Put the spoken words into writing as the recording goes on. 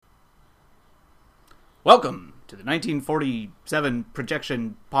Welcome to the 1947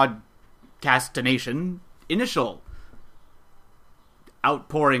 projection podcastination initial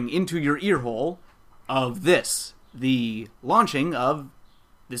outpouring into your earhole of this, the launching of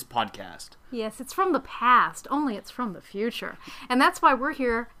this podcast. Yes, it's from the past, only it's from the future. And that's why we're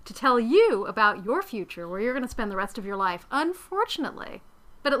here to tell you about your future, where you're going to spend the rest of your life, unfortunately.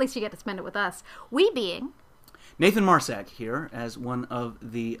 But at least you get to spend it with us. We being... Nathan Marsack here as one of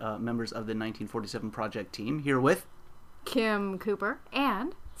the members of the 1947 Project team, here with... Kim Cooper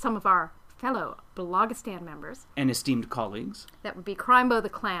and some of our fellow Blogistan members. And esteemed colleagues. That would be Crimebo the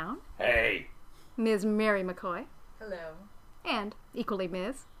Clown. Hey! Ms. Mary McCoy. Hello. And, equally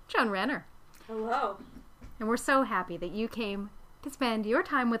Ms. Joan Renner. Hello. And we're so happy that you came to spend your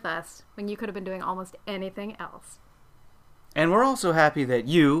time with us when you could have been doing almost anything else. And we're also happy that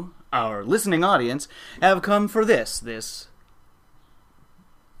you, our listening audience, have come for this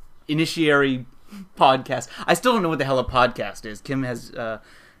initiatory podcast. I still don't know what the hell a podcast is. Kim has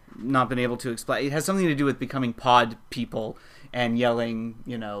not been able to explain. It has something to do with becoming pod people and yelling,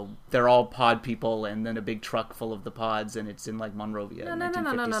 you know, they're all pod people, and then a big truck full of the pods, and it's in, like, Monrovia in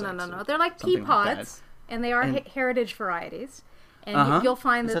 1956. No. They're like pea pods, and they are heritage varieties. And you'll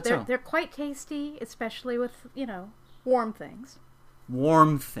find that they're quite tasty, especially with, you know, warm things.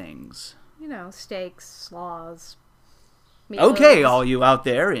 Warm things. You know, steaks, slaws, meatloaves. Okay, all you out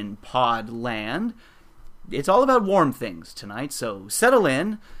there in pod land, it's all about warm things tonight, so settle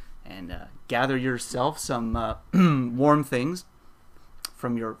in and gather yourself some warm things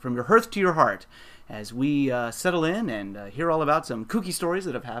from your hearth to your heart as we settle in and hear all about some kooky stories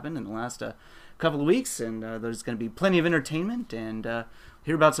that have happened in the last couple of weeks, and there's going to be plenty of entertainment and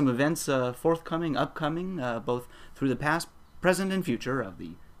hear about some events upcoming, both through the past, present, and future of the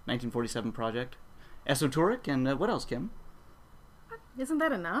 1947 Project, Esoteric, and what else, Kim? Isn't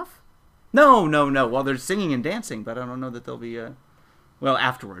that enough? No. Well, there's singing and dancing, but I don't know that there'll be,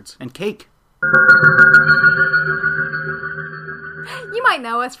 afterwards. And cake. You might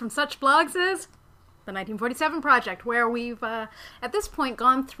know us from such blogs as the 1947 Project, where we've, at this point,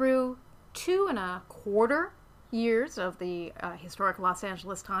 gone through 2.25 years of the historic Los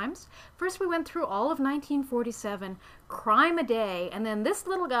Angeles Times. First, we went through all of 1947, crime a day, and then this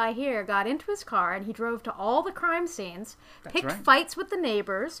little guy here got into his car and he drove to all the crime scenes, picked fights with the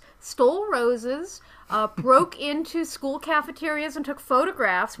neighbors, stole roses, broke into school cafeterias and took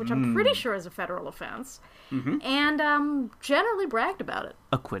photographs, which I'm pretty sure is a federal offense, and generally bragged about it.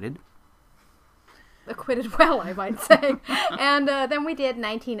 Acquitted well, I might say. And then we did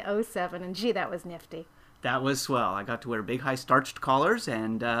 1907, and gee, that was nifty. That was swell. I got to wear big, high starched collars,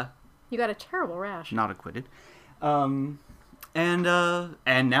 and you got a terrible rash. Not acquitted. And now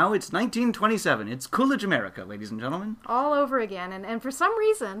it's 1927. It's Coolidge America, ladies and gentlemen. All over again, and for some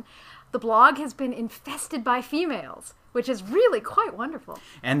reason, the blog has been infested by females, which is really quite wonderful.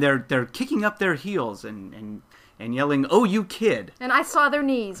 And they're kicking up their heels and yelling, "Oh, you kid!" And I saw their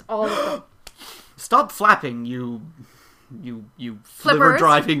knees, all of them. Stop flapping, you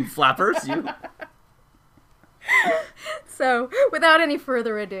flipper-driving flappers, you... So, without any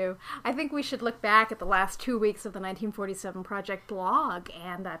further ado, I think we should look back at the last 2 weeks of the 1947 Project blog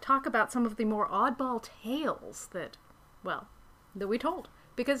and talk about some of the more oddball tales that we told.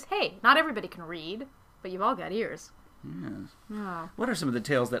 Because, hey, not everybody can read, but you've all got ears. Yes. Oh. What are some of the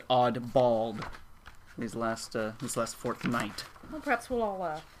tales that oddballed this last fortnight? Well, perhaps we'll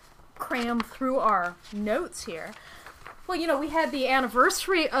all cram through our notes here. Well, you know, we had the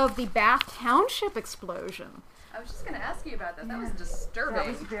anniversary of the Bath Township explosion. I was just going to ask you about that. That was disturbing. That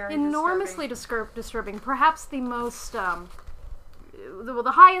was very enormously disturbing. Perhaps the most, the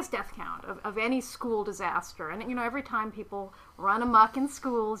highest death count of any school disaster. And, you know, every time people run amok in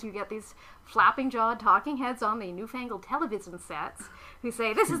schools, you get these flapping-jawed talking heads on the newfangled television sets who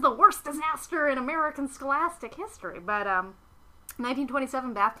say, this is the worst disaster in American scholastic history. But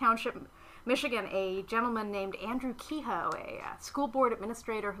 1927 Bath Township, Michigan, a gentleman named Andrew Kehoe, a school board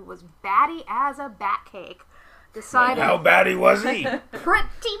administrator who was batty as a bat cake, decided... How batty was he?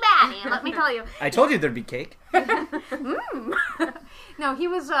 Pretty batty, let me tell you. I told you there'd be cake. No, he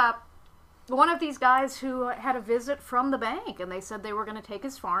was one of these guys who had a visit from the bank, and they said they were going to take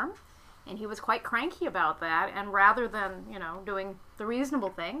his farm, and he was quite cranky about that, and rather than, you know, doing the reasonable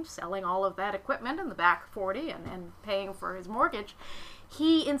thing, selling all of that equipment in the back 40 and paying for his mortgage,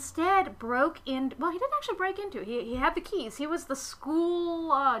 he instead broke in. Well, he didn't actually break into. He had the keys. He was the school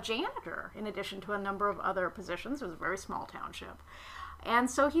janitor, in addition to a number of other positions. It was a very small township, and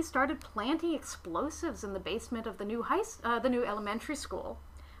so he started planting explosives in the basement of the new elementary school,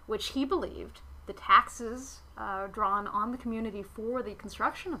 which he believed the taxes drawn on the community for the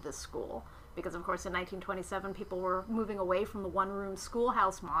construction of this school, because of course in 1927 people were moving away from the one-room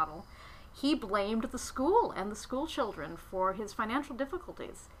schoolhouse model, he blamed the school and the school children for his financial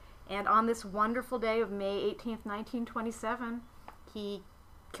difficulties. And on this wonderful day of May 18th, 1927, he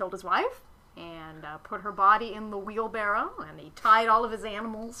killed his wife and put her body in the wheelbarrow, and he tied all of his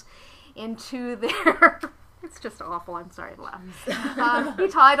animals into their... It's just awful, I'm sorry to laugh. He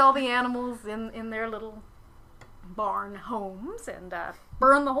tied all the animals in their little barn homes and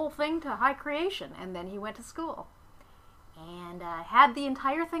burned the whole thing to high creation, and then he went to school. And had the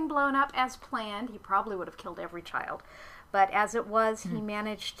entire thing blown up as planned, he probably would have killed every child. But as it was, he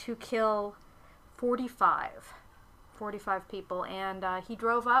managed to kill 45 people, and he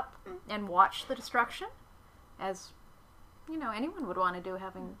drove up and watched the destruction, as, you know, anyone would want to do,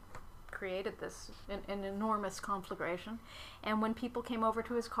 having created this an enormous conflagration. And when people came over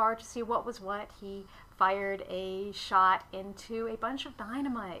to his car to see what was what, he fired a shot into a bunch of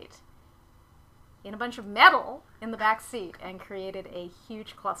dynamite in a bunch of metal in the back seat and created a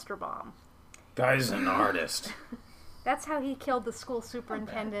huge cluster bomb. Guy's an artist. That's how he killed the school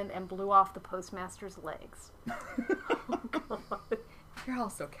superintendent and blew off the postmaster's legs. Oh, God. You're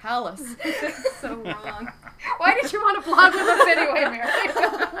all so callous. So wrong. Why did you want to blog with us anyway, Mary?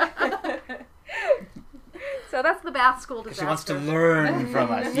 So that's the Bath School disaster. She wants to learn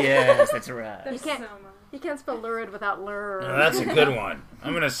from us. Yes, that's right. You can't spell lurid without lure. No, that's a good one.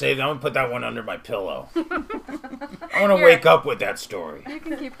 I'm going to put that one under my pillow. I want to wake up with that story. You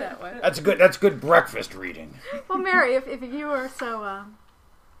can keep that one. That's good breakfast reading. Well, Mary, if you were so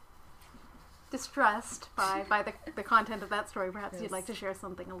distressed by the content of that story, perhaps you'd like to share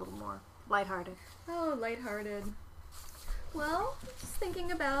something a little more lighthearted. Oh, lighthearted. Well, just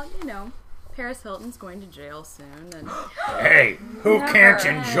thinking about, Paris Hilton's going to jail soon, and hey, who can't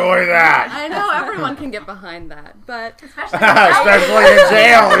enjoy that? I know everyone can get behind that, but especially in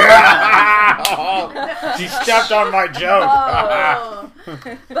jail. Yeah. She stepped on my joke.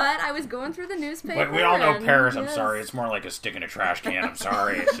 But I was going through the newspaper. But we all know Paris. I'm sorry. It's more like a stick in a trash can. I'm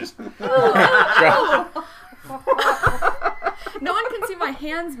sorry. It's just. No one can see my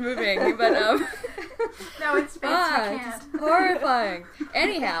hands moving, but no, in space you can't. Horrifying.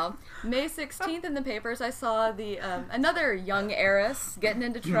 Anyhow, May 16th in the papers, I saw the another young heiress getting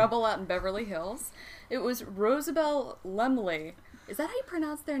into trouble out in Beverly Hills. It was Rosabelle Lemley. Is that how you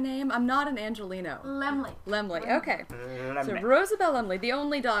pronounce their name? I'm not an Angelino. Lemley. Okay. So Rosabelle Lemley, the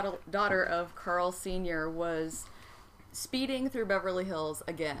only daughter of Carl Sr., was speeding through Beverly Hills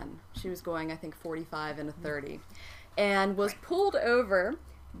again. She was going, I think, 45 in a 30. And was pulled over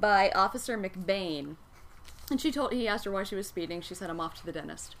by Officer McBain. And he asked her why she was speeding. She said, "I'm off to the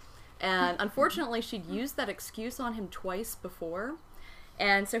dentist." And unfortunately, she'd used that excuse on him twice before.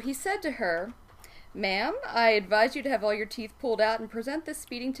 And so he said to her, "Ma'am, I advise you to have all your teeth pulled out and present this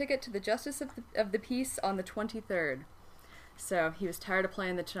speeding ticket to the Justice of the Peace on the 23rd. So he was tired of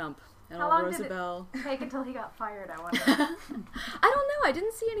playing the chump. And how long Rosabelle... did it take until he got fired, I wonder? I don't know. I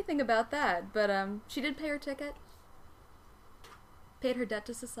didn't see anything about that. But she did pay her ticket. Paid her debt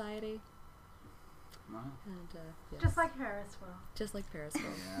to society. Wow. And, yes. Just like Paris will. Just like Paris will.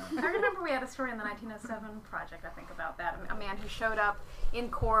 Yeah. I remember we had a story in the 1907 project, I think, about that. A man who showed up in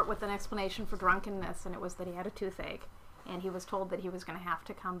court with an explanation for drunkenness, and it was that he had a toothache. And he was told that he was going to have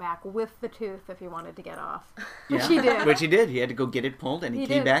to come back with the tooth if he wanted to get off. Which he did. Which he did. He had to go get it pulled, and he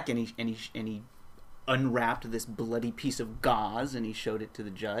came back, and he unwrapped this bloody piece of gauze, and he showed it to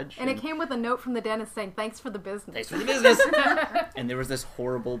the judge. And it came with a note from the dentist saying, "Thanks for the business." Thanks for the business. And there was this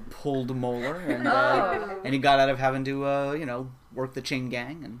horrible pulled molar, and he got out of having to, work the chain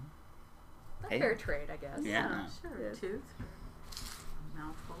gang. And a fair trade, I guess. Yeah. Sure. Tooth.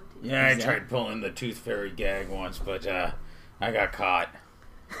 Mouthful of teeth. Yeah, I tried pulling the tooth fairy gag once, but I got caught.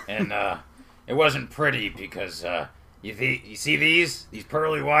 And it wasn't pretty because... You see these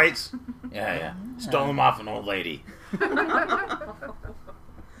pearly whites? Yeah. Stole them off an old lady. I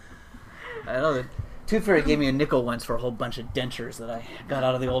know the Tooth Fairy gave me a nickel once for a whole bunch of dentures that I got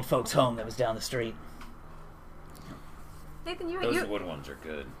out of the old folks' home that was down the street. Nathan, those wood ones are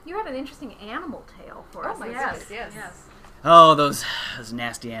good. You had an interesting animal tale for us. Oh my goodness, yes. Oh, those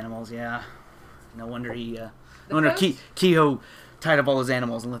nasty animals, yeah. No wonder Kehoe tied up all his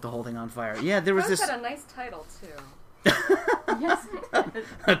animals and lit the whole thing on fire. Yeah, there was this... had a nice title, too. Yes, it did.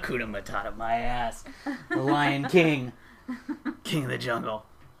 Hakuna Matata, my ass. The Lion King. King of the jungle.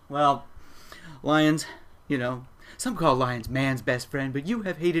 Well, lions, some call lions man's best friend, but you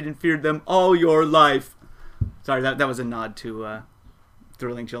have hated and feared them all your life. Sorry, that was a nod to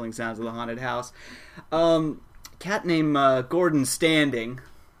Thrilling, Chilling Sounds of the Haunted House. Cat named Gordon Standing.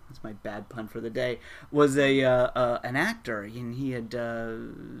 that's my bad pun for the day, was an actor, and he had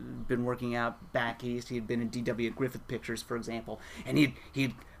been working out back east. He had been in D.W. Griffith Pictures, for example, and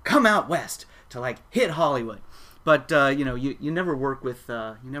he'd come out west to like hit Hollywood. But you never work with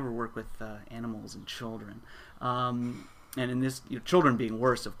animals and children, and in this, children being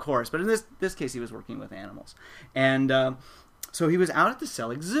worse, of course. But in this case, he was working with animals, and so he was out at the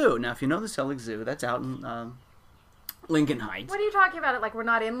Selig Zoo. Now, if you know the Selig Zoo, that's out in Lincoln Heights. What are you talking about? It like we're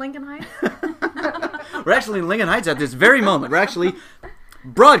not in Lincoln Heights? We're actually in Lincoln Heights at this very moment. We're actually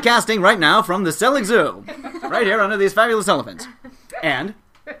broadcasting right now from the Selig Zoo, right here under these fabulous elephants. And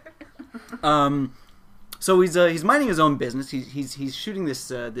so he's minding his own business. He's shooting this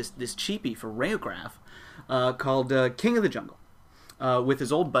cheapie for Radiograph called King of the Jungle with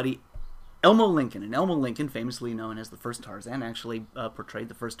his old buddy Elmo Lincoln. And Elmo Lincoln, famously known as the first Tarzan, actually portrayed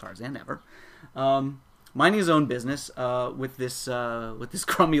the first Tarzan ever. Minding his own business with this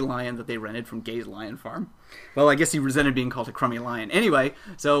crummy lion that they rented from Gay's Lion Farm. Well, I guess he resented being called a crummy lion. Anyway,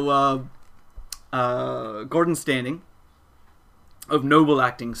 so Gordon Standing, of noble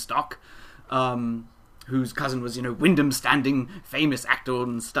acting stock, whose cousin was, Wyndham Standing, famous actor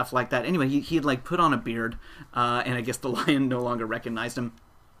and stuff like that. Anyway, he had like put on a beard, and I guess the lion no longer recognized him.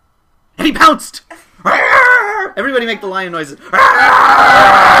 And he pounced! Everybody make the lion noises.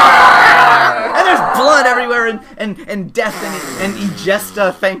 And there's blood everywhere, and death, and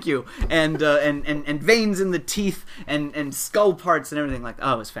egesta, thank you, and veins in the teeth, and skull parts, and everything like that.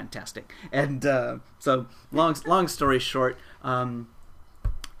 Oh, it was fantastic. And so, long story short,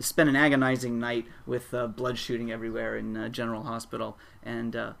 spent an agonizing night with blood shooting everywhere in General Hospital,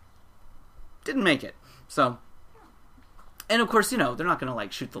 and didn't make it. So... And of course, they're not going to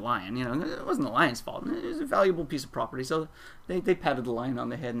like shoot the lion. It wasn't the lion's fault. It was a valuable piece of property. So they patted the lion on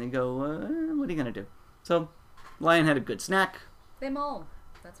the head and they go, "What are you going to do?" So, the lion had a good snack. They maul.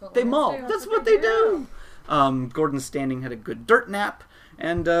 That's what they maul. do. That's what they do. Gordon Standing had a good dirt nap,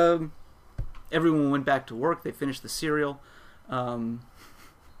 and everyone went back to work. They finished the cereal. The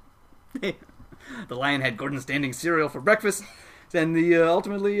lion had Gordon Standing cereal for breakfast, and the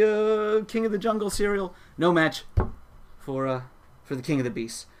ultimately King of the Jungle cereal, no match for the King of the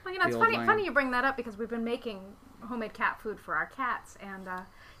Beasts. Well, it's funny you bring that up, because we've been making homemade cat food for our cats, and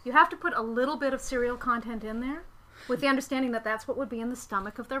you have to put a little bit of cereal content in there, with the understanding that that's what would be in the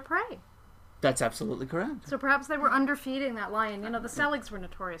stomach of their prey. That's absolutely correct. So perhaps they were underfeeding that lion. The Seligs were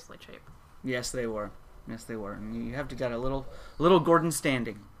notoriously cheap. Yes, they were. And you have to get a little Gordon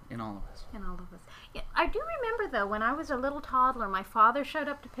Standing in all of us. Yeah, I do remember, though, when I was a little toddler, my father showed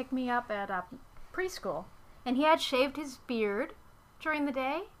up to pick me up at preschool. And he had shaved his beard during the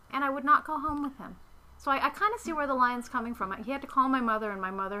day, and I would not go home with him. So I kind of see where the line's coming from. He had to call my mother, and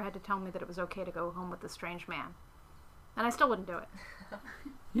my mother had to tell me that it was okay to go home with a strange man. And I still wouldn't do it.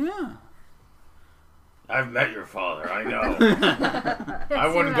 Yeah. I've met your father, I know. I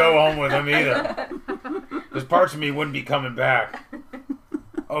wouldn't go home with him either. There's parts of me wouldn't be coming back.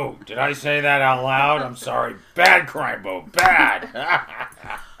 Oh, did I say that out loud? I'm sorry. Bad crime, Bo. Bad.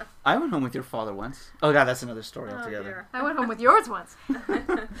 I went home with your father once. Oh, God, that's another story altogether. Dear. I went home with yours once.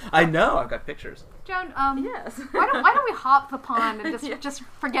 I know. I've got pictures. Joan, yes. why don't we hop the pond and just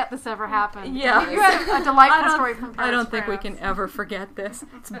forget this ever happened? Yeah. You had a delightful story from Paris, I don't think we can ever forget this.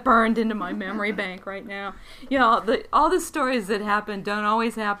 It's burned into my memory bank right now. All the stories that happen don't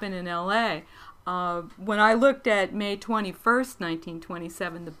always happen in L.A. When I looked at May 21st,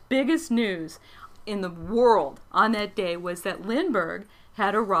 1927, the biggest news in the world on that day was that Lindbergh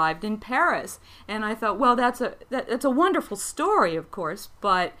had arrived in Paris. And I thought, well, that's a wonderful story, of course,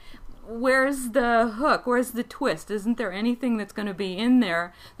 but where's the hook? Where's the twist? Isn't there anything that's going to be in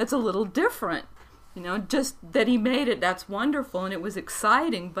there that's a little different? Just that he made it, that's wonderful, and it was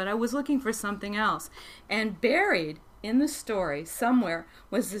exciting, but I was looking for something else. And buried in the story somewhere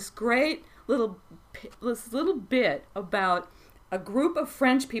was this great little bit about a group of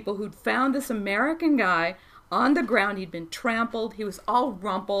French people who'd found this American guy on the ground. He'd been trampled. He was all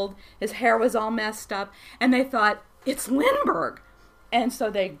rumpled. His hair was all messed up. And they thought, it's Lindbergh. And so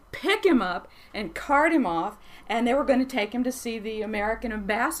they pick him up and cart him off, and they were going to take him to see the American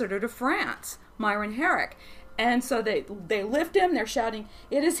ambassador to France, Myron Herrick. And so they lift him. They're shouting,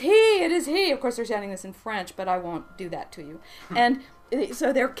 "It is he! It is he!" Of course, they're shouting this in French, but I won't do that to you. And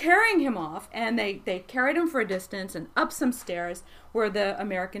so they're carrying him off, and they carried him for a distance and up some stairs where the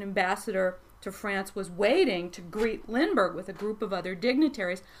American ambassador to France was waiting to greet Lindbergh with a group of other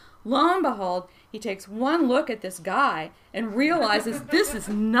dignitaries. Lo and behold, he takes one look at this guy and realizes this is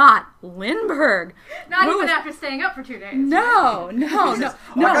not Lindbergh. Not even after staying up for 2 days. No. Oh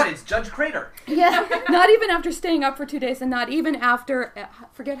my God, it's Judge Crater. Yeah, not even after staying up for 2 days, and not even after,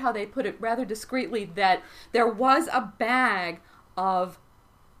 forget how they put it rather discreetly, that there was a bag of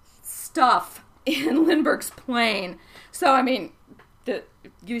stuff in Lindbergh's plane. So, I mean,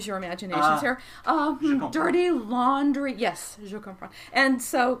 use your imaginations here. Dirty laundry. Yes, je comprends. And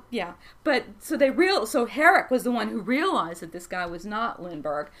so, yeah. But, so Herrick was the one who realized that this guy was not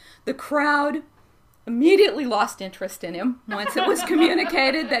Lindbergh. The crowd immediately lost interest in him once it was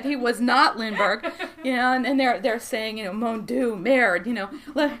communicated that he was not Lindbergh. You know, and they're saying, you know, mon Dieu, merde, you know.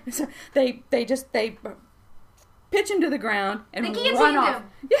 They pitch him to the ground and run off.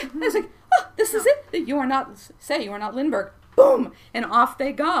 Yeah, I was like, oh, this is it. You are not Lindbergh. Boom! And off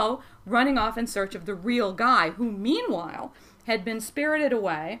they go, running off in search of the real guy, who meanwhile had been spirited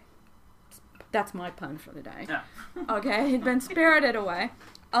away. That's my pun for the day. Yeah. Okay, he'd been spirited away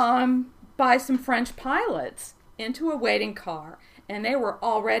by some French pilots into a waiting car, and they were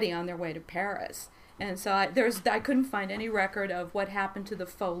already on their way to Paris. And so I couldn't find any record of what happened to the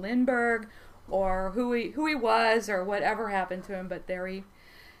faux Lindbergh, or who he was, or whatever happened to him. But there he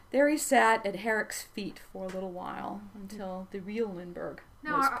sat at Herrick's feet for a little while until the real Lindbergh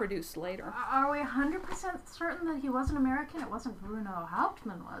was produced later. Are we 100% certain that he wasn't American? It wasn't Bruno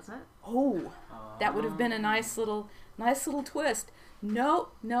Hauptmann, was it? Oh, that would have been a nice little twist. No.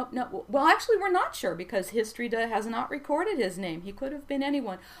 Well, actually, we're not sure because history has not recorded his name. He could have been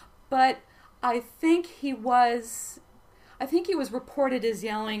anyone, but I think he was reported as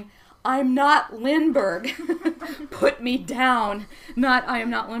yelling, "I'm not Lindbergh. Put me down." Not, "I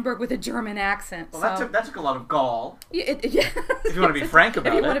am not Lindbergh," with a German accent. Well, so. that took a lot of gall. Yeah. If you want to be frank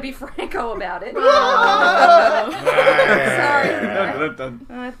about it. If you want to be Franco about it. Sorry.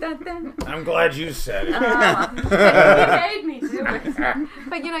 I'm glad you said it. You made me do it.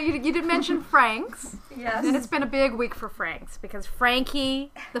 But you did mention Franks. Yes. And it's been a big week for Franks because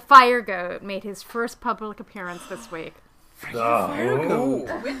Frankie the Fire Goat made his first public appearance this week. Oh.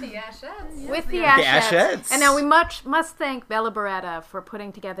 With the Ashettes. With the Ashettes. Ashettes. And now we must thank Bella Beretta for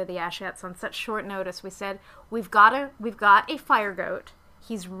putting together the Ashettes on such short notice. We said, we've got a fire goat.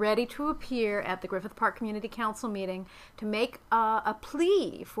 He's ready to appear at the Griffith Park Community Council meeting to make a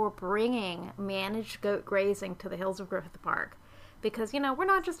plea for bringing managed goat grazing to the hills of Griffith Park. Because, we're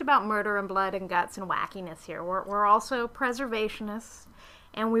not just about murder and blood and guts and wackiness here. We're also preservationists,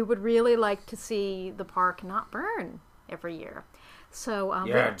 and we would really like to see the park not burn every year. So,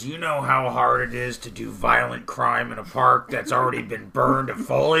 do you know how hard it is to do violent crime in a park that's already been burned to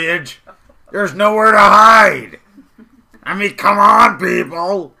foliage? There's nowhere to hide. I mean, come on,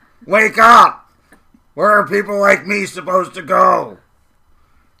 people. Wake up. Where are people like me supposed to go?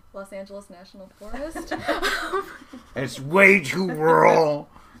 Los Angeles National Forest. It's way too rural.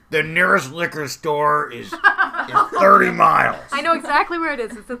 The nearest liquor store is 30 miles. I know exactly where it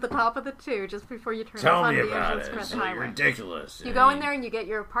is. It's at the top of the 2, just before you turn Tell on me the about Angeles it. Crest It's Highway. ridiculous. You go in there and you get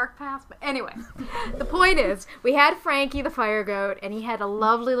your park pass. But anyway, the point is, we had Frankie the Fire Goat, and he had a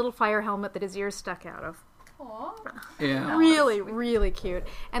lovely little fire helmet that his ears stuck out of. Aww. Yeah. Really, really cute.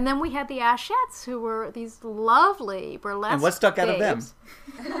 And then we had the Ashettes, who were these lovely burlesque And what stuck out of them? babes.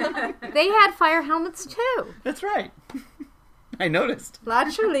 They had fire helmets too. That's right. I noticed. La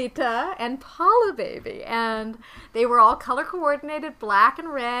Chulita and Paula Baby. And they were all color coordinated, black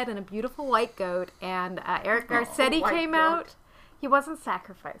and red, and a beautiful white goat. And Eric Garcetti came out. He wasn't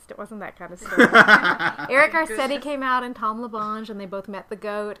sacrificed. It wasn't that kind of story. Eric Garcetti came out and Tom LaBonge, and they both met the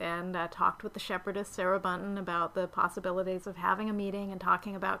goat and talked with the shepherdess, Sarah Bunton, about the possibilities of having a meeting and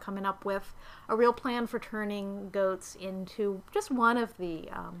talking about coming up with a real plan for turning goats into just one of the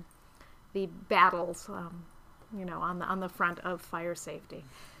battles, on the front of fire safety.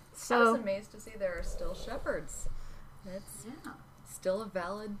 I was So amazed to see there are still shepherds. It's still a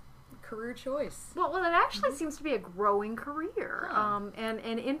valid career choice. Well, it actually seems to be a growing career.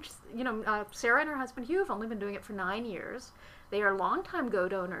 Sarah and her husband Hugh have only been doing it for 9 years. They are longtime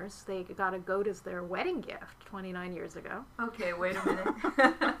goat owners. They got a goat as their wedding gift 29 years ago. Okay, wait a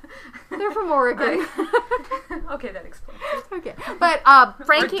minute. They're from Oregon. Okay, that explains it. Okay, but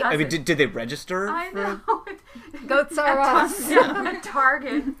Frankie, I mean, did they register? I know. goats are us. At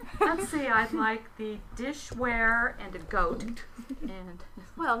Target, let's see, I'd like the dishware and a goat and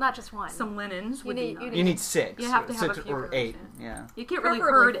Well, not just one. some linens would need- be you nice. You need 6. You have to have 6 a few or for 8. those, Yeah. You can't really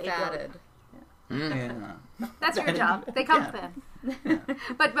Preferably herd a goat. fatted. Yeah. That's your job. They come thin.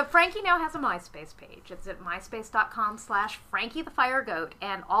 But Frankie now has a MySpace page. It's at myspace.com/Frankie the Fire Goat,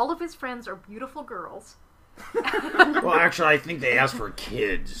 and all of his friends are beautiful girls. Well, actually, I think they asked for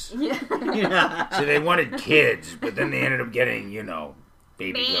kids. Yeah. So they wanted kids, but then they ended up getting,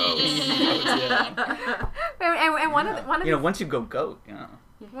 baby goats. And one of Once you go goat,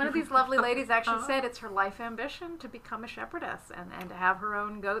 one of these lovely ladies actually said it's her life ambition to become a shepherdess and to have her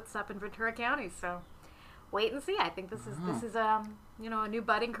own goats up in Ventura County. So wait and see. I think this is a new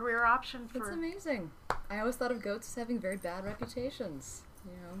budding career option for. It's amazing. I always thought of goats as having very bad reputations.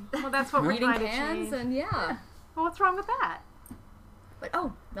 Well, that's what we're Eating trying to cans change. and Well, what's wrong with that? But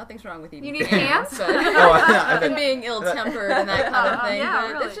nothing's wrong with eating. You need cans? And being ill-tempered and that kind of thing. Yeah,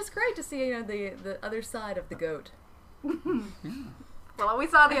 but really. it's just great to see the other side of the goat. Well, we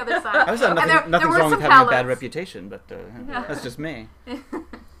saw the other side. I was saying nothing's wrong with having a bad reputation, but that's just me.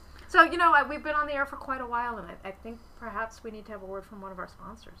 So, we've been on the air for quite a while, and I think perhaps we need to have a word from one of our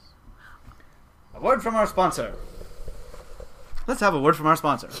sponsors. A word from our sponsor. Let's have a word from our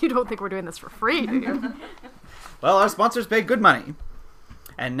sponsor. You don't think we're doing this for free, do you? Well, our sponsors pay good money.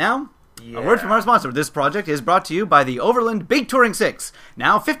 And now, a word from our sponsor. This project is brought to you by the Overland Big Touring 6,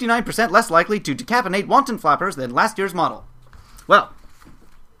 now 59% less likely to decapitate wanton flappers than last year's model. Well,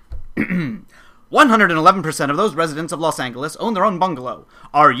 111% of those residents of Los Angeles own their own bungalow.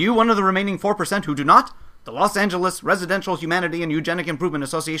 Are you one of the remaining 4% who do not? The Los Angeles Residential Humanity and Eugenic Improvement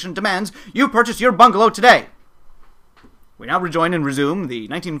Association demands you purchase your bungalow today. We now rejoin and resume the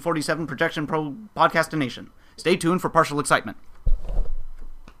 1947 Projection Pro Podcastination. Stay tuned for partial excitement.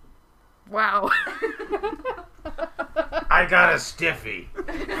 Wow. I got a stiffy.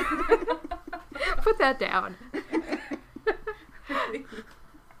 Put that down.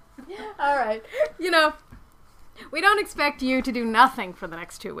 All right. We don't expect you to do nothing for the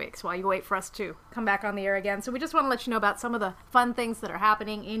next 2 weeks while you wait for us to come back on the air again. So we just want to let you know about some of the fun things that are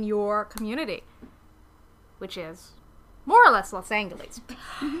happening in your community, which is more or less Los Angeles.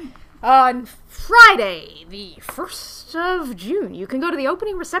 On Friday, the 1st of June, you can go to the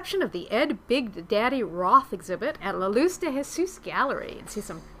opening reception of the Ed Big Daddy Roth exhibit at La Luz de Jesus Gallery and see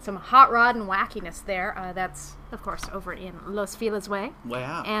some hot rod and wackiness there. That's, of course, over in Los Feliz Way.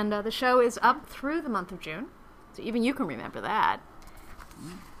 Wow. And the show is up through the month of June, so even you can remember that.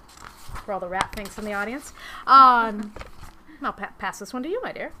 For all the rat thinks in the audience. I'll pass this one to you,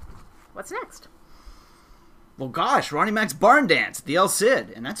 my dear. What's next? Well, gosh, Ronnie Mac's Barn Dance, the El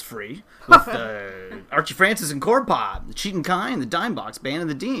Cid, and that's free. With Archie Francis and Corn Pop, the Cheatin' Kind, the Dime Box Band, and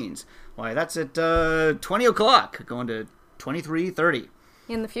the Deans. Why, that's at 20 o'clock, going to 23:30.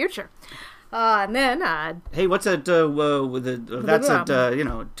 In the future. And then... hey, what's that, that's at,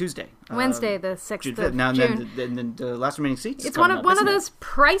 Tuesday. Wednesday, the 6th June of 5th. Now, June. then the Last Remaining Seats. It's one of those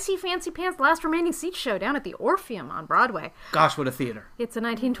pricey fancy pants Last Remaining Seats show down at the Orpheum on Broadway. Gosh, what a theater. It's a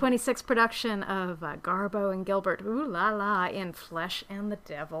 1926 production of Garbo and Gilbert, ooh la la, in Flesh and the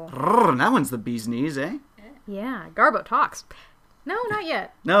Devil. That one's the bee's knees, eh? Yeah, Garbo talks. No, not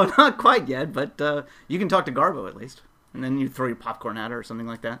yet. No, not quite yet, but you can talk to Garbo at least. And then you throw your popcorn at her or something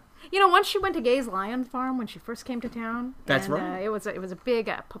like that. Once she went to Gay's Lion Farm when she first came to town. That's right. It was a big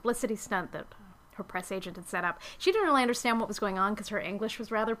publicity stunt that her press agent had set up. She didn't really understand what was going on because her English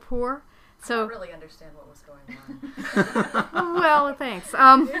was rather poor. So I don't really understand what was going on. well, thanks.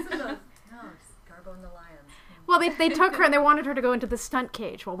 Garbo and the Lions. Well, they took her and they wanted her to go into the stunt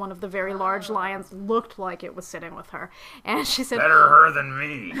cage while one of the very large lions looked like it was sitting with her. And she said, Better her than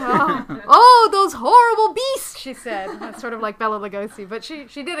me. oh, those horrible beasts, she said. That's sort of like Bela Lugosi. But she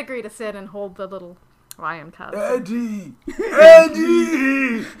did agree to sit and hold the little lion cubs. Eddie!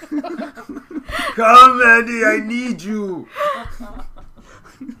 Eddie! Come, Eddie, I need you.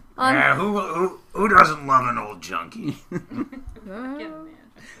 Who doesn't love an old junkie?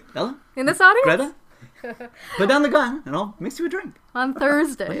 Bella? In this audience? Greta? Put down the gun and I'll mix you a drink. On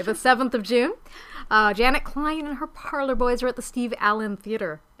Thursday, the 7th of June, Janet Klein and her parlor boys are at the Steve Allen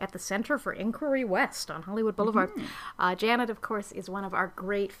Theater at the Center for Inquiry West on Hollywood Boulevard. Janet, of course, is one of our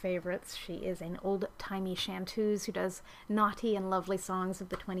great favorites. She is an old-timey chanteuse who does naughty and lovely songs of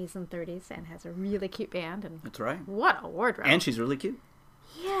the 20s and 30s and has a really cute band. And that's right. What a wardrobe. And she's really cute.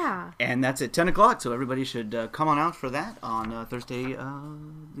 Yeah. And that's at 10 o'clock, so everybody should come on out for that on Thursday, the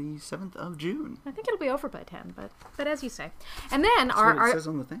 7th of June. I think it'll be over by 10, but as you say. And then that's what it says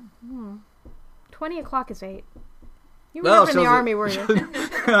on the thing. 20 o'clock is 8. You were never in the army, were you?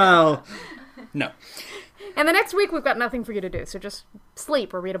 Well, no. And the next week we've got nothing for you to do, so just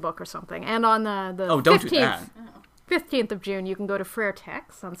sleep or read a book or something. And on the don't 15th, do that. 15th of June, you can go to Frere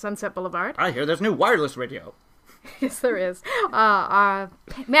Tex on Sunset Boulevard. I hear there's new wireless radio. Yes, there is. Madame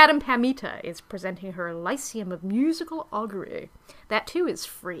Pamita is presenting her Lyceum of Musical Augury. That, too, is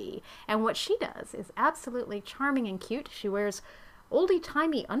free. And what she does is absolutely charming and cute. She wears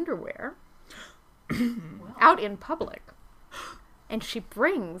oldie-timey underwear out in public. And she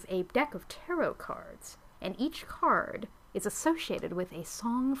brings a deck of tarot cards. And each card is associated with a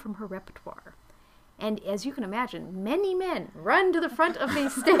song from her repertoire. And as you can imagine, many men run to the front of the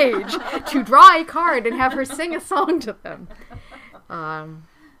stage to draw a card and have her sing a song to them.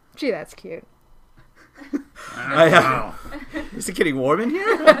 Gee, that's cute. Is it getting warm in here?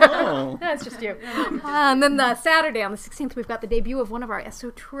 Oh. That's just you. And then Saturday on the 16th, we've got the debut of one of our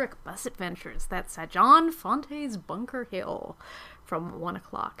esoteric bus adventures. That's John Fonte's Bunker Hill from 1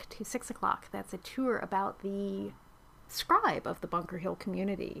 o'clock to 6 o'clock. That's a tour about the scribe of the Bunker Hill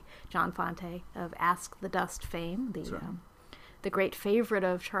community, John Fonte of Ask the Dust fame, the great favorite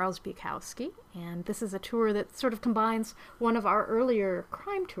of Charles Bukowski. And this is a tour that sort of combines one of our earlier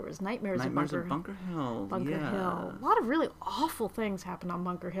crime tours, Nightmares of Bunker Hill. Hill. A lot of really awful things happened on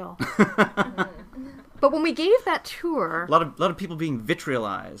Bunker Hill. But when we gave that tour, a lot of people being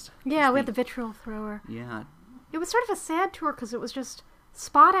vitriolized. Yeah, we had the vitriol thrower. Yeah. It was sort of a sad tour because it was just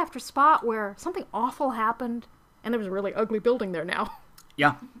spot after spot where something awful happened. And there was a really ugly building there now.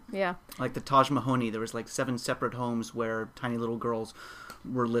 Yeah. Yeah. Like the Taj Mahoney, there was like 7 separate homes where tiny little girls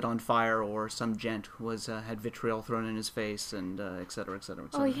were lit on fire, or some gent was had vitriol thrown in his face, and et cetera, et cetera,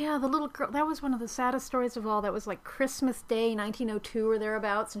 et cetera. Oh yeah, the little girl. That was one of the saddest stories of all. That was like Christmas Day, 1902 or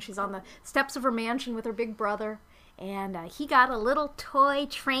thereabouts, and she's on the steps of her mansion with her big brother. And he got a little toy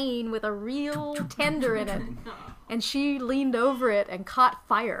train with a real tender in it. And she leaned over it and caught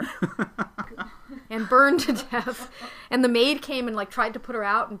fire. And burned to death. And the maid came and tried to put her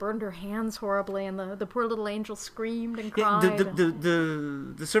out and burned her hands horribly. And the poor little angel screamed and cried.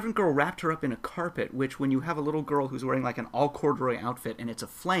 The servant girl wrapped her up in a carpet, which when you have a little girl who's wearing like an all corduroy outfit and it's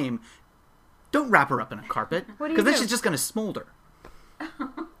aflame, don't wrap her up in a carpet. What do you do? Because then she's just going to smolder.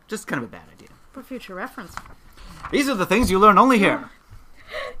 Just kind of a bad idea. For future reference. These are the things you learn only here.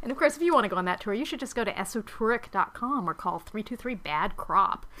 And of course, if you want to go on that tour, you should just go to esoteric.com or call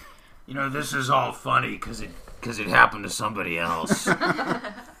 323-BAD-CROP. You know, this is all funny because it happened to somebody else.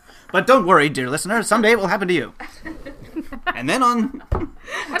 But don't worry, dear listener, someday it will happen to you. And then on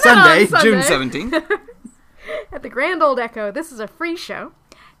Sunday, June 17th. At the Grand Old Echo, this is a free show.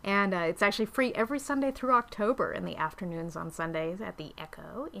 And it's actually free every Sunday through October in the afternoons on Sundays at the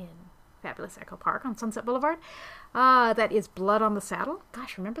Echo in fabulous Echo Park on Sunset Boulevard. That is Blood on the Saddle.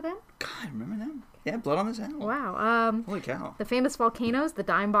 Gosh, remember that? God, remember that? Yeah, Blood on the Saddle. Wow. Holy cow. The Famous Volcanoes, the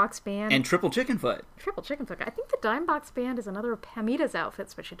Dime Box Band. And Triple Chickenfoot. Triple Chickenfoot. I think the Dime Box Band is another of Pamita's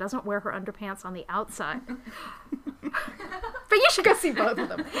outfits, but she doesn't wear her underpants on the outside. But you should go see both of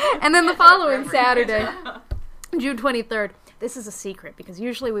them. And then the following Saturday, June 23rd, this is a secret, because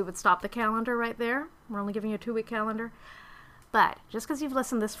usually we would stop the calendar right there. We're only giving you a 2-week calendar. But just because you've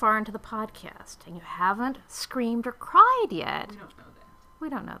listened this far into the podcast and you haven't screamed or cried yet. We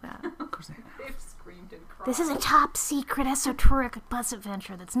don't know that. Of course they have. They've screamed and cried. This is a top secret esoteric bus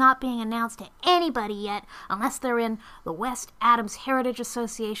adventure that's not being announced to anybody yet unless they're in the West Adams Heritage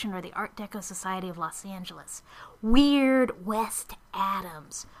Association or the Art Deco Society of Los Angeles. Weird West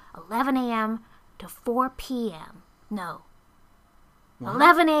Adams. 11 a.m. to 4 p.m. No. What?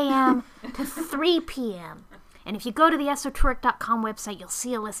 11 a.m. to 3 p.m. And if you go to the esoteric.com website, you'll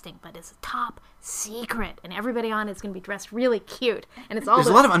see a listing, but it's a top secret, and everybody on it's going to be dressed really cute. And it's all There's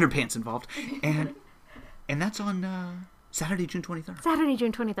a lot of underpants involved, and that's on Saturday, June 23rd. Saturday,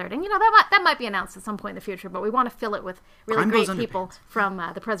 June 23rd, and that might be announced at some point in the future, but we want to fill it with really great people from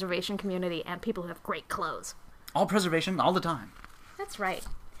the preservation community and people who have great clothes. All preservation, all the time. That's right.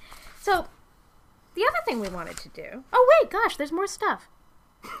 So the other thing we wanted to do. Oh wait, gosh, there's more stuff.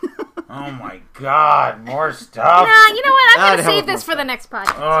 Oh my God, more stuff. No, you know what? I'm going to save this for the next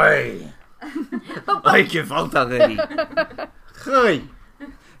podcast. Oi. Oi, gewalt already. Oi.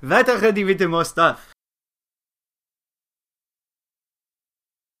 Weiter ready with the more stuff.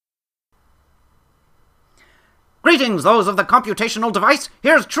 Greetings, those of the computational device.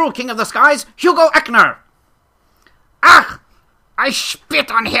 Here's true King of the Skies, Hugo Eckner. Ach, I spit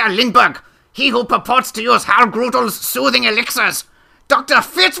on Herr Lindbergh, he who purports to use Herr Grudel's soothing elixirs. Dr.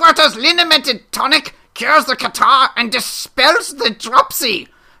 Fitzwater's liniment tonic cures the catarrh and dispels the dropsy.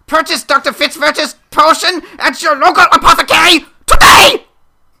 Purchase Dr. Fitzwater's potion at your local apothecary today!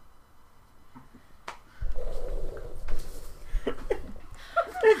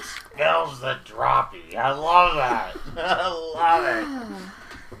 Spells the droppy. I love that. I love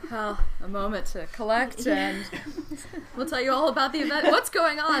it. Well, a moment to collect, and we'll tell you all about the event. What's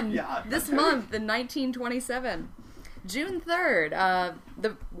going on this month in 1927? June 3rd,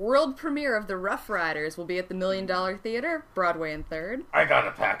 the world premiere of The Rough Riders will be at the $1 Million Theater, Broadway and 3rd. I got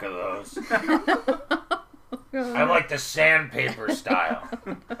a pack of those. I like the sandpaper style.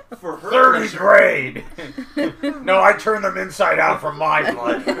 For her, Third grade. No, I turn them inside out for my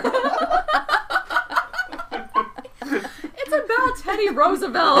blood. It's about Teddy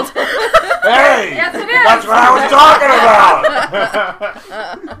Roosevelt. Hey! Yes, it is. That's what I was talking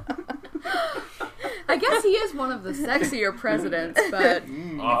about! I guess he is one of the sexier presidents, but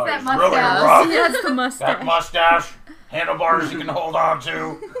Oh, that he's mustache. really rough. he has the mustache. That mustache, handlebars you can hold on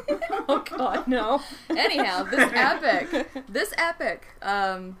to. Oh God, no. Anyhow, this epic,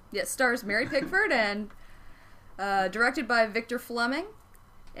 stars Mary Pickford and directed by Victor Fleming,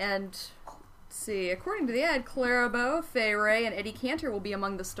 and let's see, according to the ad, Clara Bow, Fay Ray, and Eddie Cantor will be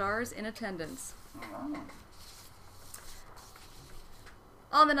among the stars in attendance.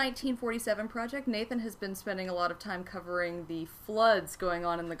 On the 1947 project, Nathan has been spending a lot of time covering the floods going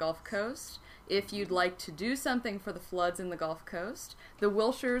on in the Gulf Coast. If you'd like to do something for the floods in the Gulf Coast, the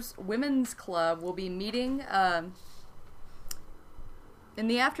Wilshires Women's Club will be meeting in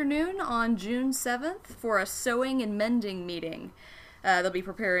the afternoon on June 7th for a sewing and mending meeting. They'll be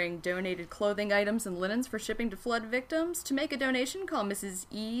preparing donated clothing items and linens for shipping to flood victims. To make a donation, call Mrs.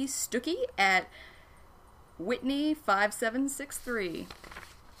 E. Stuckey at Whitney 5763.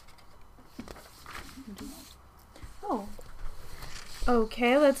 Oh.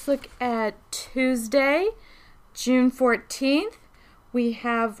 Okay, let's look at Tuesday, June 14th. We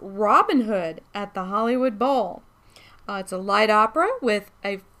have Robin Hood at the Hollywood Bowl. It's a light opera with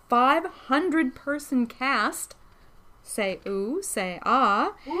a 500-person cast. Say ooh, say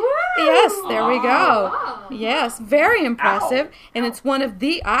ah. Woo! Yes, there we go. Wow. Yes, very impressive. And it's one of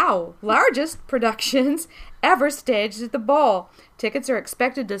the largest productions ever staged at the Bowl. Tickets are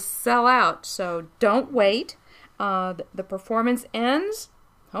expected to sell out, so don't wait. The performance ends.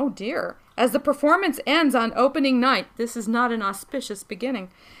 Oh dear. As the performance ends on opening night, this is not an auspicious beginning.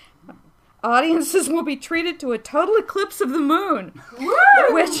 Audiences will be treated to a total eclipse of the moon,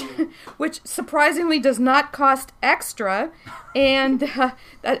 which surprisingly does not cost extra, and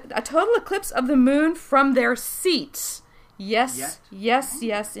a total eclipse of the moon from their seats. Yes,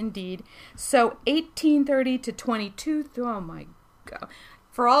 indeed. So 1830 to 22. Oh my God!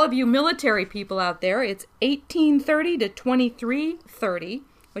 For all of you military people out there, it's 1830 to 2330,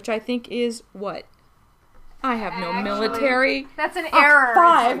 which I think is what. I have no Actually, military. That's an error.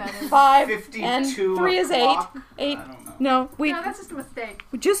 Five, 52 and 3 is 8. o'clock? 8. I don't know. No, we No, that's just a mistake.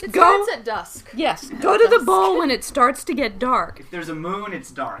 just It go. starts at dusk. Yes, go to the bowl when it starts to get dark. If there's a moon, it's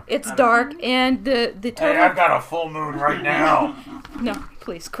dark. It's I don't dark, and the Hey, total. I've got a full moon right now. No,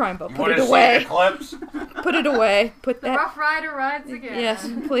 please, Crimebo, You put want it to see an away. eclipse? Put it away. Put The that. Rough Rider rides again. Yes,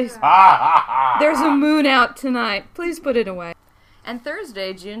 please. Ha ha ha! There's a moon out tonight. Please put it away. And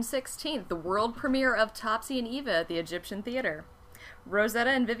Thursday, June 16th, the world premiere of Topsy and Eva at the Egyptian Theater. Rosetta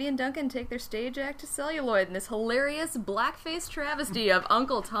and Vivian Duncan take their stage act to celluloid in this hilarious blackface travesty of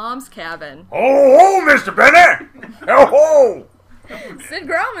Uncle Tom's Cabin. Oh, Mr. Bennett! Oh, Sid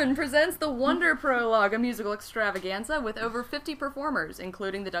Grauman presents the Wonder Prologue, a musical extravaganza with over 50 performers,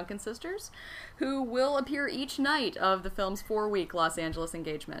 including the Duncan sisters, who will appear each night of the film's 4-week Los Angeles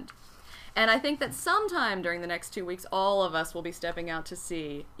engagement. And I think that sometime during the next 2 weeks, all of us will be stepping out to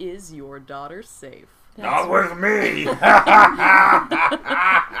see, is your daughter safe? not with me.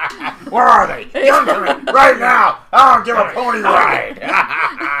 Where are they? Come to me right now. I'll give a pony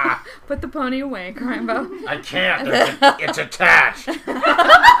ride. Put the pony away, Crimebo. I can't. It's attached.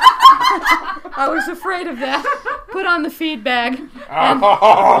 I was afraid of that. Put on the feed bag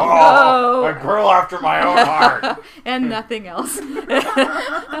Oh, a girl after my own heart. and nothing else.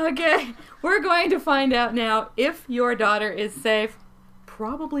 Okay, we're going to find out now if your daughter is safe.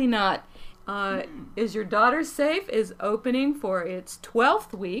 Probably not. Is Your Daughter Safe is opening for its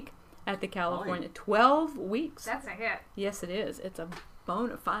 12th week at the California. 12 weeks. That's a hit. Yes, it is. It's a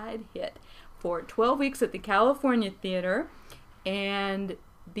bona fide hit for 12 weeks at the California Theater. And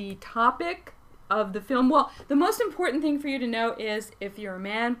the topic of the film, well, the most important thing for you to know is if you're a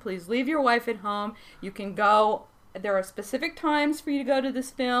man, please leave your wife at home. You can go. There are specific times for you to go to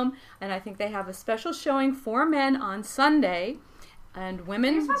this film, and I think they have a special showing for men on Sunday. And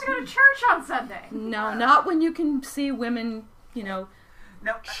women... You're supposed to go to church on Sunday. No, not when you can see women, you know,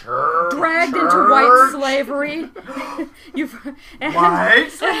 No. dragged into white slavery. White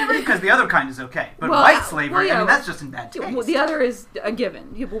slavery? Because the other kind is okay. But white slavery, I mean, that's just in bad taste. Well, the other is a given.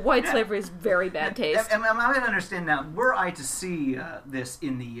 White slavery is very bad taste. Am I going to understand now, were I to see this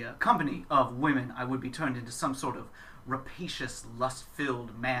in the company of women, I would be turned into some sort of rapacious,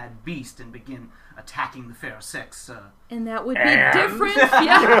 lust-filled, mad beast and begin attacking the fair sex. And that would be different.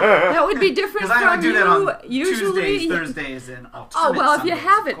 Yeah, that would be different Because I from do that on usually. Tuesdays, Thursdays, and alternate Oh, well, if you Sundays,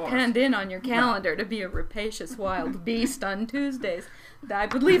 have of it course. penned in on your calendar to be a rapacious wild beast on Tuesdays, I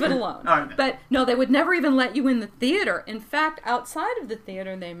would leave it alone. All right, then. But no, they would never even let you in the theater. In fact, outside of the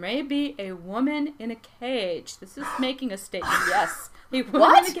theater, there may be a woman in a cage. This is making a statement. Yes.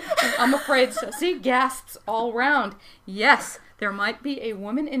 What? I'm afraid so. See, gasps all round. Yes, there might be a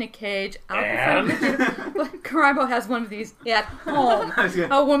woman in a cage out in front of the theater. But Caraibo has one of these at home.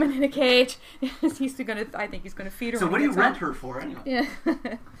 A woman in a cage. I think he's gonna feed her. So when what he do you gets rent home. her for anyway? Yeah.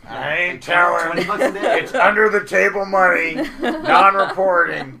 I ain't telling. $20 a day. It's under the table money,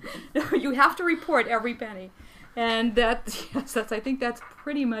 non-reporting. You have to report every penny. And I think that's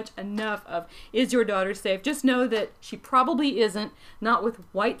pretty much enough of, is your daughter safe? Just know that she probably isn't, not with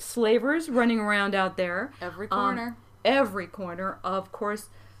white slavers running around out there. Every corner. Every corner. Of course,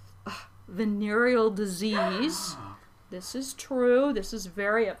 venereal disease. This is true. This is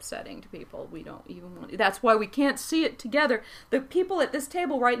very upsetting to people. We don't even want. That's why we can't see it together. The people at this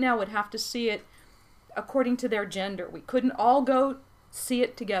table right now would have to see it according to their gender. We couldn't all go see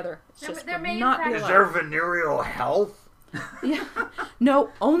it together. It's just there would may in not be fact- Is allowed. there venereal health? Yeah.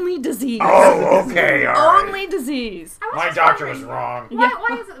 No, only disease. Oh, okay, all right. Only disease. I was My just doctor wondering, was wrong.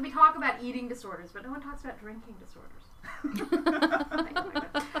 Why is it that we talk about eating disorders, but no one talks about drinking disorders?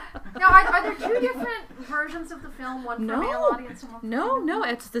 Now, are there two different versions of the film? One for No. male audience and one for female? No,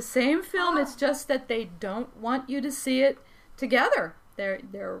 it's the same film. It's just that they don't want you to see it together.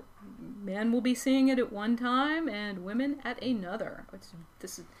 Their men will be seeing it at one time and women at another.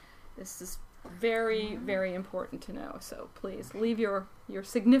 This is very, very important to know. So please leave your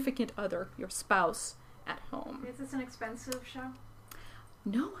significant other, your spouse, at home. Is this an expensive show?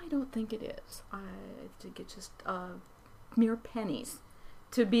 No, I don't think it is. I think it's just mere pennies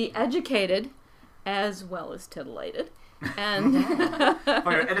to be educated as well as titillated. And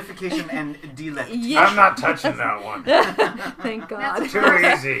For your edification and delight. yeah, I'm not touching that one. thank God. Too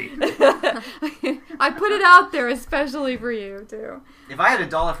easy. I put it out there especially for you too. If I had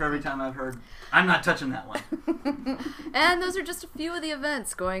 $1 for every time I've heard, I'm not touching that one. And those are just a few of the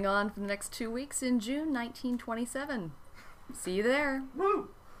events going on for the next 2 weeks in June 1927. See you there. Woo!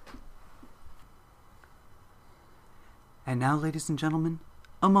 And now, ladies and gentlemen,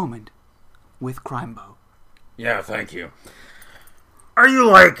 a moment with Crimebo. Yeah, thank you. Are you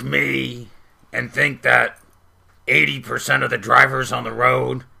like me and think that 80% of the drivers on the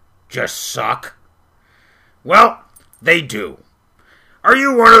road just suck? Well, they do. Are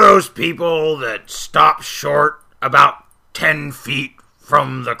you one of those people that stops short about 10 feet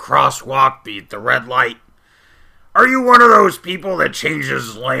from the crosswalk, the red light? Are you one of those people that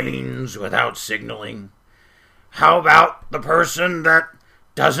changes lanes without signaling? How about the person that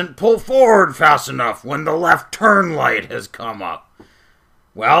doesn't pull forward fast enough when the left turn light has come up?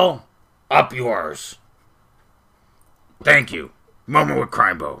 Well, up yours. Thank you. Moment with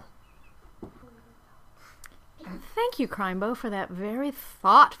Crimebo. Thank you, Crimebo, for that very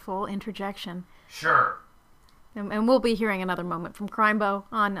thoughtful interjection. Sure. And we'll be hearing another moment from Crimebo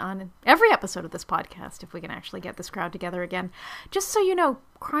on every episode of this podcast if we can actually get this crowd together again. Just so you know,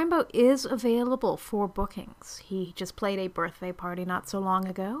 Crimebo is available for bookings. He just played a birthday party not so long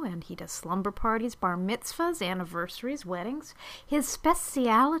ago, and he does slumber parties, bar mitzvahs, anniversaries, weddings. His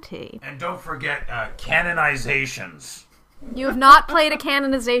speciality... And don't forget canonizations. You have not played a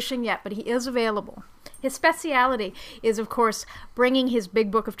canonization yet, but he is available. His speciality is, of course, bringing his big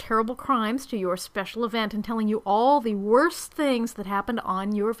book of terrible crimes to your special event and telling you all the worst things that happened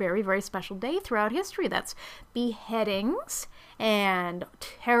on your very, very special day throughout history. That's beheadings and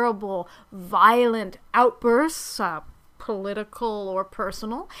terrible, violent outbursts, political or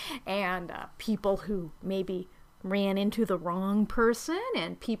personal, and people who maybe ran into the wrong person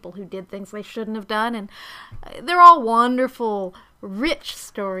and people who did things they shouldn't have done. And they're all wonderful, rich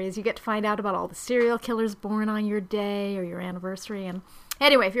stories. You get to find out about all the serial killers born on your day or your anniversary. And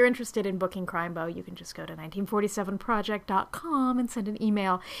anyway, if you're interested in booking Crimebo, you can just go to 1947project.com and send an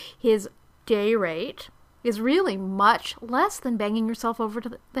email. His day rate is really much less than banging yourself over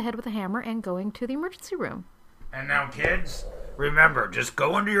to the head with a hammer and going to the emergency room. And now, kids, remember, just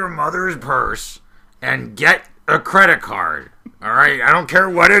go into your mother's purse and get a credit card. All right, I don't care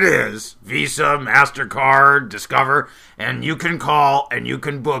what it is. Visa, MasterCard, Discover, and you can call and you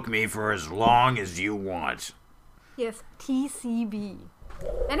can book me for as long as you want. Yes, TCB.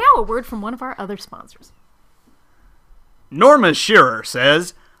 And now a word from one of our other sponsors. Norma Shearer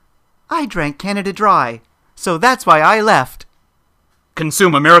says, I drank Canada Dry, so that's why I left.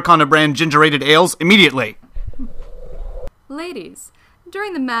 Consume Americana brand ginger-ated ales immediately. Ladies,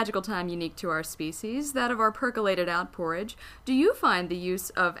 during the magical time unique to our species, that of our percolated out porridge, do you find the use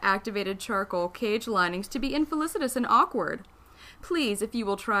of activated charcoal cage linings to be infelicitous and awkward? Please, if you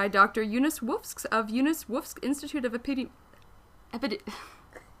will try Dr. Eunice Wolfsk of Eunice Wolfsk Institute of Epidemiology,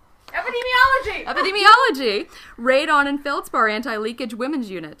 Radon and Feldspar Anti-Leakage Women's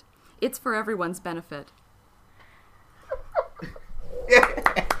Unit. It's for everyone's benefit.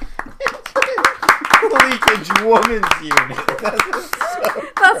 Leakage Woman's Unit.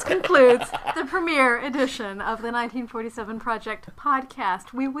 Thus concludes the premiere edition of the 1947 Project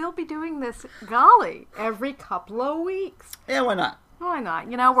podcast. We will be doing this, golly, every couple of weeks. Yeah, why not? Why not?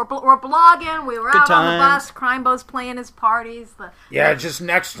 You know, we're blogging, we were Good out on the times. bus, Crimebo's playing his parties. Yeah, just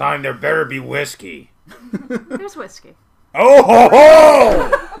next time there better be whiskey. There's whiskey. Oh ho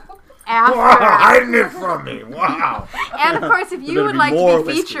ho! After. Wow, hiding it from me. Wow. And of course, if you better would be like more to be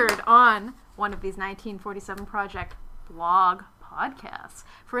whiskey. featured on one of these 1947 Project blog podcasts,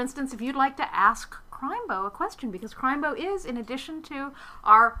 for instance, if you'd like to ask Crimebo a question, because Crimebo is, in addition to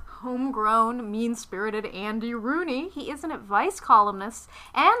our homegrown, mean-spirited Andy Rooney, he is an advice columnist,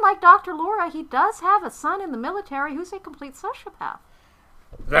 and like Dr. Laura, he does have a son in the military who's a complete sociopath.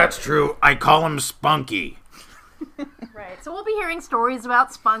 That's true. I call him Spunky. Right. So we'll be hearing stories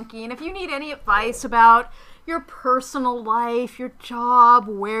about Spunky, and if you need any advice about your personal life, your job,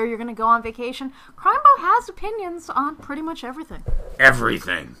 where you're going to go on vacation, Crimebo has opinions on pretty much everything.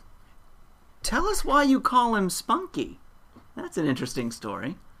 Everything. Tell us why you call him Spunky. That's an interesting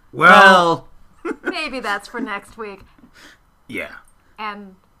story. Well, Maybe that's for next week yeah.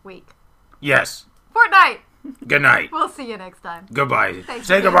 and week. Yes. Fortnight! Good night. We'll see you next time. Goodbye. Thanks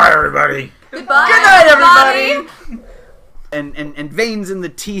Say for goodbye, everybody. Goodbye, Good night, everybody! And veins in the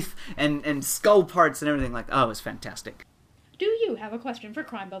teeth and skull parts and everything like, oh, it was fantastic. Do you have a question for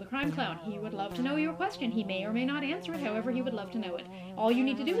Crimebo the Crime Clown? He would love to know your question. He may or may not answer it, however he would love to know it. All you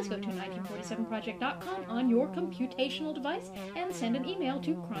need to do is go to 1947project.com on your computational device and send an email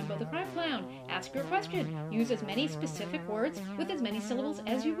to Crimebo the Crime Clown. Ask your question. Use as many specific words with as many syllables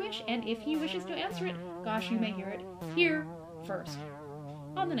as you wish, and if he wishes to answer it, gosh, you may hear it here first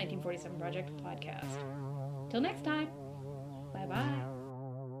on the 1947 Project podcast. Till next time, bye-bye.